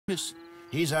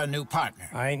He's our new partner.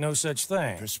 I ain't no such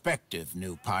thing. Prospective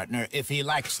new partner, if he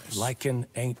likes us. Liking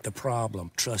ain't the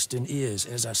problem. Trusting is.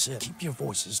 As I said, keep your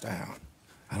voices down.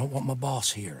 I don't want my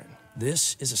boss hearing.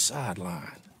 This is a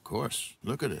sideline. Of course.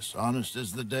 Look at us. Honest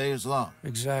as the day is long.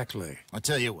 Exactly. I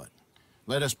tell you what.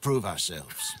 Let us prove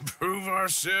ourselves. Prove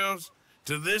ourselves?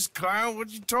 To this clown?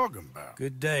 What you talking about?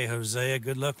 Good day, Hosea.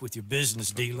 Good luck with your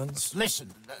business dealings.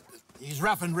 Listen, he's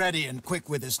rough and ready and quick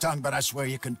with his tongue, but I swear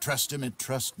you can trust him and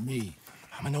trust me.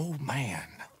 I'm an old man.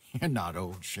 You're not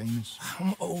old, Seamus.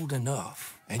 I'm old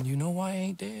enough. And you know I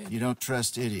ain't dead. You don't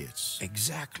trust idiots.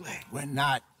 Exactly. We're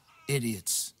not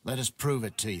idiots. Let us prove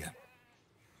it to you.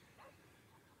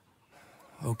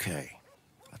 Okay.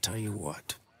 I'll tell you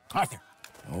what. Arthur.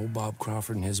 Old Bob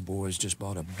Crawford and his boys just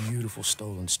bought a beautiful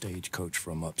stolen stagecoach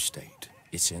from upstate.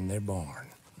 It's in their barn.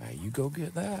 Now you go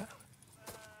get that,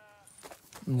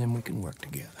 and then we can work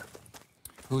together.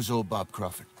 Who's old Bob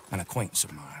Crawford? An acquaintance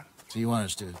of mine. So you want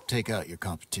us to take out your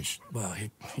competition? Well,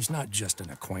 he's not just an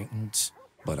acquaintance,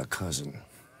 but a cousin.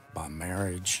 By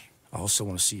marriage. I also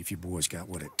want to see if you boys got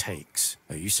what it takes.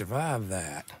 Now, you survive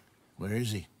that. Where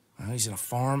is he? Well, he's in a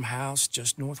farmhouse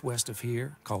just northwest of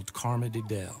here called Carmody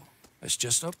Dell. It's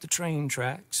just up the train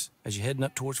tracks as you're heading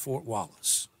up towards Fort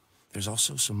Wallace. There's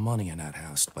also some money in that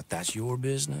house, but that's your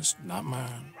business, not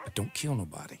mine. But don't kill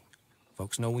nobody.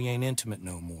 Folks know we ain't intimate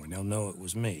no more, and they'll know it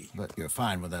was me. But you're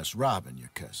fine with us robbing your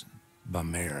cousin? By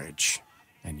marriage.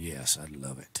 And yes, I'd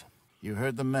love it. You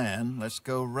heard the man. Let's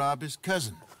go rob his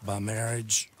cousin. By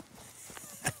marriage.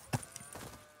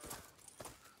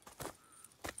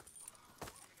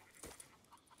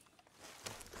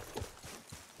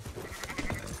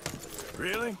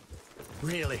 Really?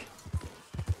 Really?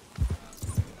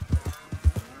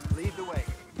 Lead the way.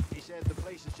 He said the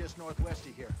place is just northwest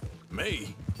of here.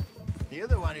 Me? You're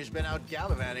the one who's been out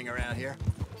gallivanting around here.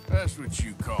 That's what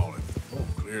you call it. Well,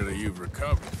 clearly you've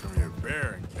recovered from your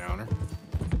bear encounter.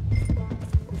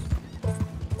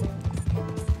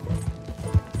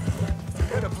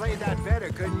 Could have played that better,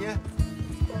 couldn't you?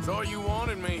 Thought you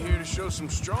wanted me here to show some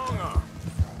strong arm.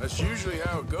 That's usually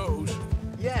how it goes.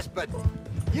 Yes, but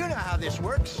you know how this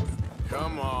works.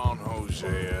 Come on,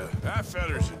 Hosea. That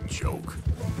feller's a joke.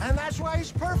 And that's why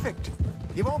he's perfect.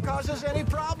 He won't cause us any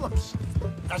problems.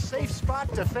 A safe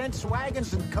spot to fence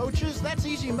wagons and coaches, that's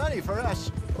easy money for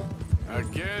us. I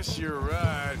guess you're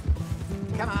right.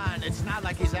 Come on, it's not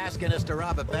like he's asking us to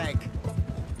rob a bank.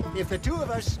 If the two of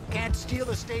us can't steal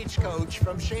a stagecoach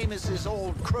from Seamus's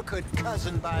old crooked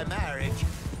cousin by marriage,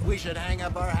 we should hang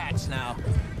up our hats now.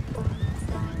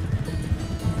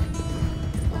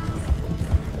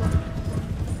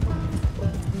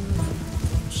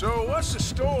 So what's the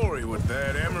story with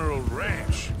that Emerald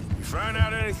Ranch? You find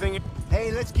out anything?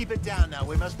 Hey, let's keep it down now.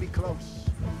 We must be close.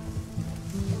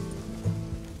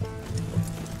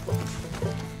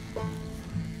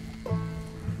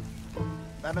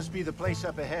 That must be the place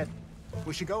up ahead.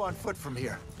 We should go on foot from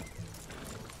here.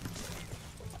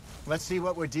 Let's see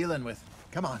what we're dealing with.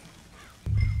 Come on.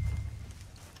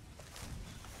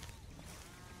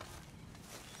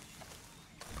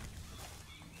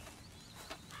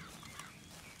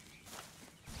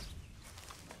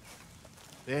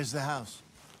 There's the house.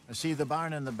 I see the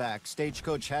barn in the back.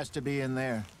 Stagecoach has to be in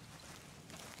there.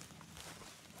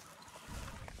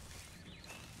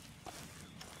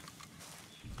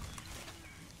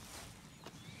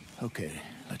 Okay,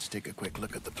 let's take a quick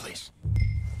look at the place.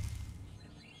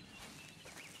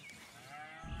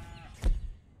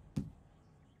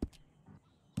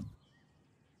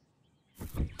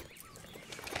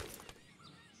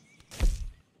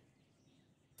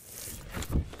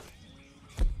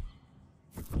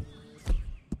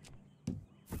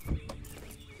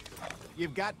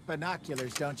 You've got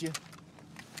binoculars, don't you?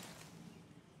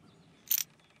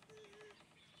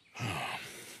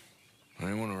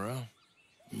 Anyone around?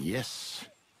 Yes.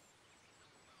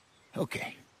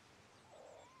 Okay.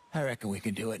 I reckon we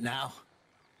can do it now.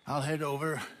 I'll head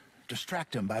over,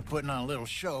 distract him by putting on a little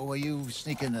show while you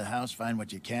sneak into the house, find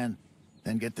what you can,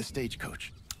 then get the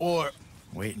stagecoach. Or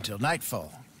wait until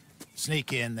nightfall.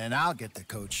 Sneak in, then I'll get the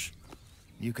coach.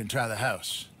 You can try the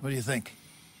house. What do you think?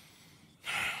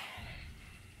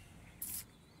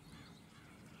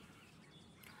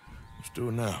 Let's do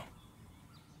it now.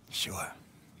 Sure.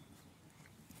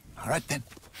 All right, then.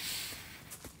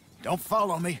 Don't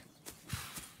follow me.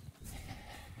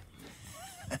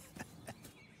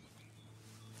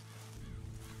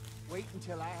 Wait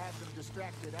until I have them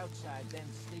distracted outside, then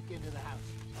sneak into the house.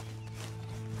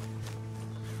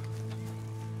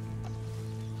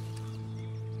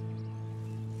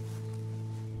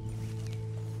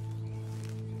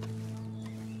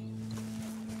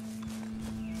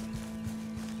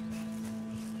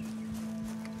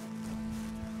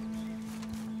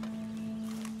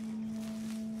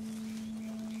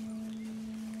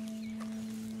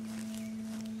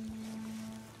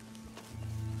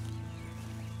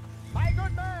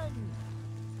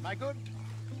 my good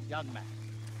young man.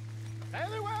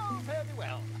 Fairly well, fairly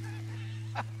well.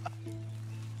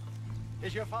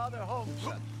 Is your father home,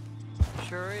 son?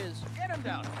 Sure is. Get him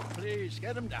down, please.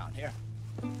 Get him down here.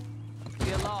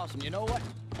 Get lost. And you know what?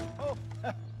 Oh,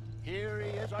 here he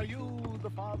is. Are you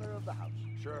the father of the house?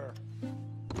 Sure.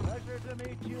 Pleasure to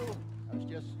meet you. I was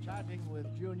just chatting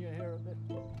with Junior here a bit.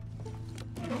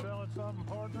 You selling something,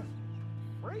 partner?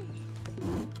 Free.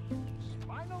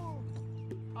 Spinal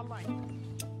alignment.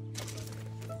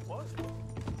 What?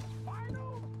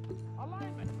 Spinal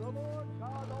alignment. The Lord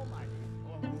God Almighty,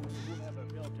 or whoever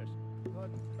built us.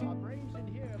 But our brains in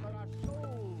here, but our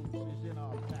souls is in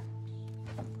our backs.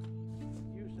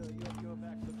 You, sir, your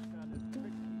back looks kind of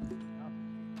tricky.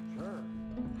 Sure.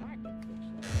 I can fix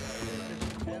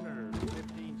that. 10 or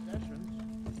 15 sessions.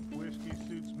 Whiskey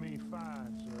suits me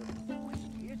fine, sir.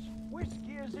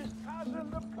 Whiskey is his causing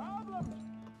the problems.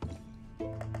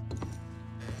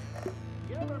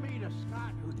 You ever meet a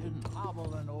Scot who didn't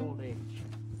hobble in old age?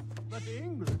 But the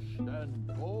English stand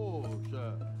tall,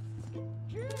 sir.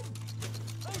 Gin!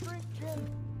 They drink gin.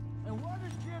 And what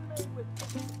is gin made with?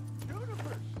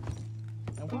 Junipers.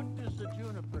 And what does the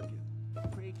juniper do?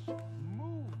 It creates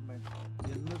movement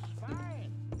in the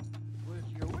spine. Whereas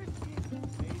your whiskey,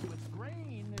 made with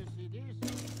grain as it is,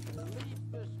 to leave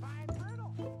the spine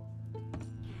brittle.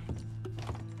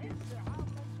 Mr.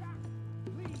 Hoffman,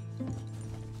 please.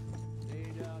 Stay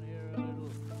down here a little.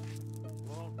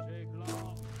 Won't take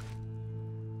long.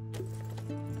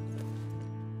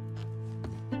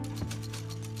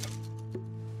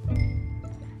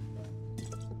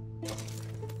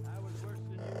 I was worse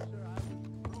than you, sir. I was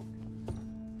broke.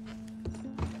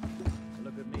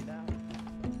 Look at me now.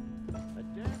 I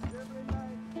dance every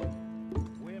night.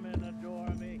 Women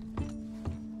adore me.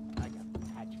 I got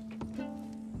magic.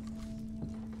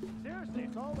 Seriously,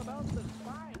 it's all about the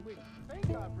spine. We think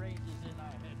our brains is in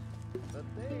our heads, but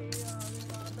they are in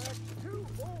our backs too.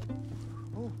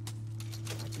 Oh,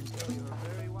 I can tell you're a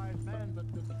very wise man, but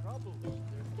the trouble is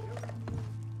they're children.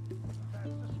 That's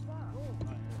the spine. Oh,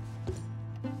 my head.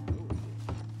 Oh,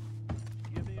 yes.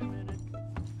 Give me a minute, sir.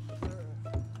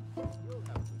 You'll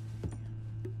have to see.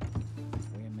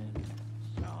 Women,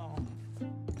 song,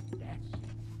 dancing.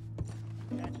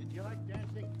 Dancing. Do you like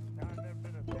dancing? I've never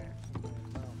been a dancer.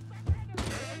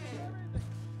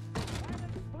 That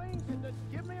explains it.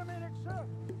 Give me a minute, sir.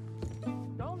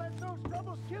 Don't let those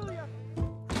troubles kill you.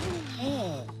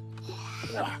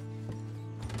 Is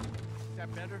that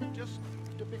better? Just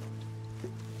a bit.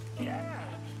 Yeah.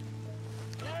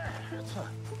 It's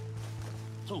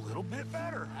a little bit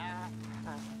better.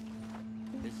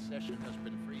 This session has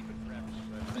been free, but perhaps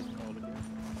I've been called again.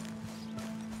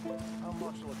 How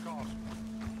much will it cost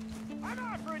me? I'm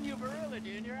offering you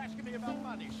virility, and you're asking me about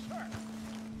money, sir.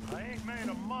 I ain't made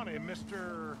of money,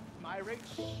 Mr. My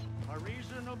rates are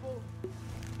reasonable.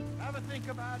 Have a think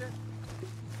about it.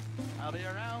 I'll be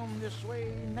around this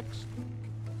way next week.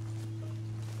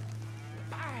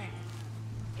 Bye,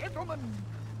 gentlemen.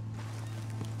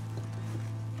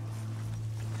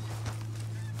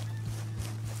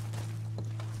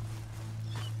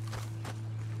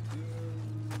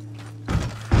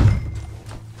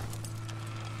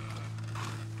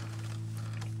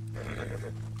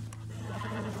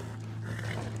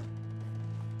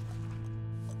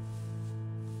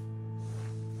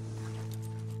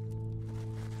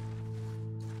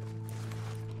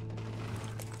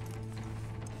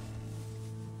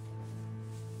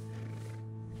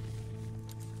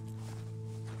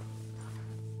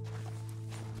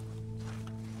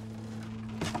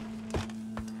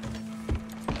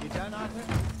 You done,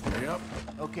 Arthur? Yep.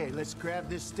 Okay, let's grab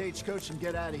this stagecoach and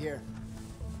get out of here.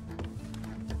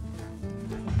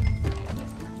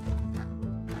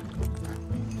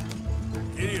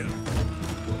 Idiot.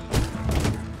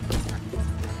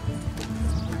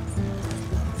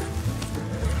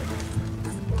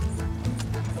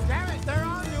 Damn it, they're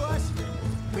on to us.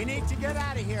 We need to get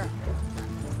out of here.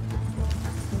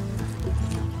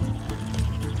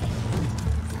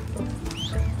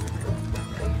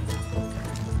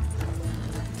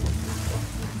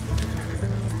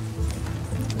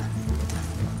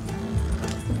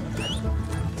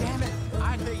 Damn it,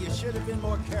 Arthur, you should have been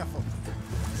more careful.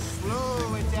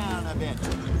 Slow it down a bit.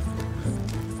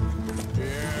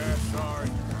 Yeah, sorry.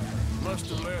 Must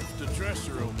have left the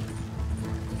dresser open.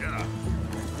 Yeah.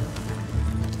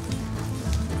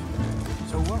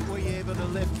 So what were you able to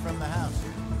lift from the house?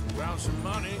 Found some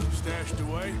money stashed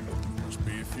away. Must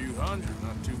be a few hundred,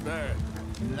 not too bad.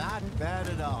 Not bad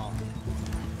at all.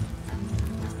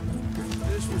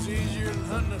 This was easier than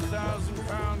hunting a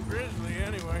 1,000-pound grizzly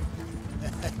anyway.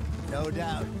 No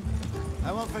doubt.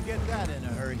 I won't forget that in a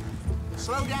hurry.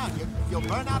 slow down. You'll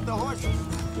burn out the horses.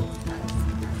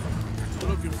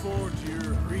 Looking forward to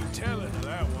your retelling of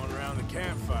that one around the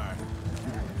campfire.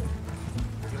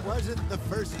 It wasn't the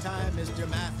first time Mr.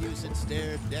 Matthews had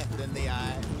stared death in the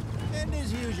eye. And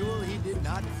as usual, he did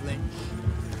not flinch.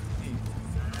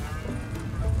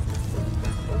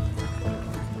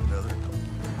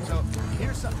 So,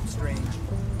 here's something strange.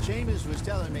 Seamus was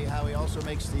telling me how he also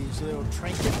makes these little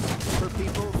trinkets for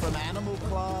people from animal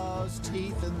claws,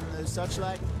 teeth, and such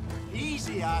like.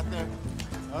 Easy, Arthur.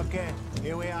 Okay,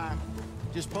 here we are.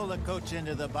 Just pull the coach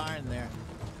into the barn there.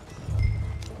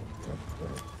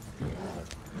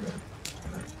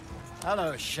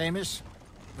 Hello, Seamus.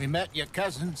 We met your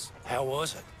cousins. How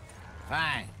was it?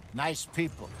 Fine. Nice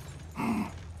people.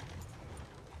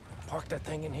 Park that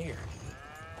thing in here.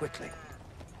 Quickly.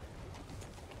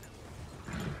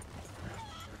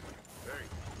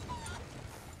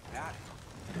 Got it.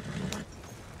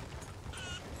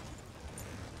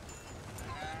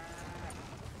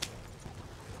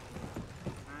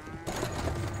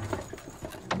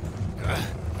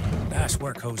 Nice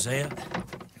work, Hosea.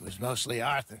 It was mostly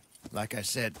Arthur. Like I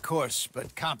said, coarse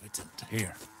but competent.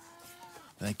 Here.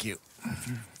 Thank you.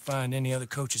 Find any other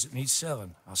coaches that need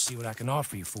selling. I'll see what I can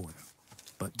offer you for them.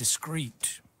 But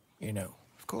discreet, you know.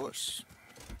 Of course.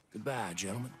 Goodbye,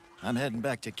 gentlemen. I'm heading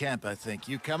back to camp, I think.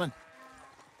 You coming?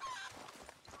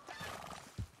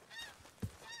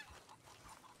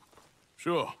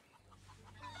 Sure.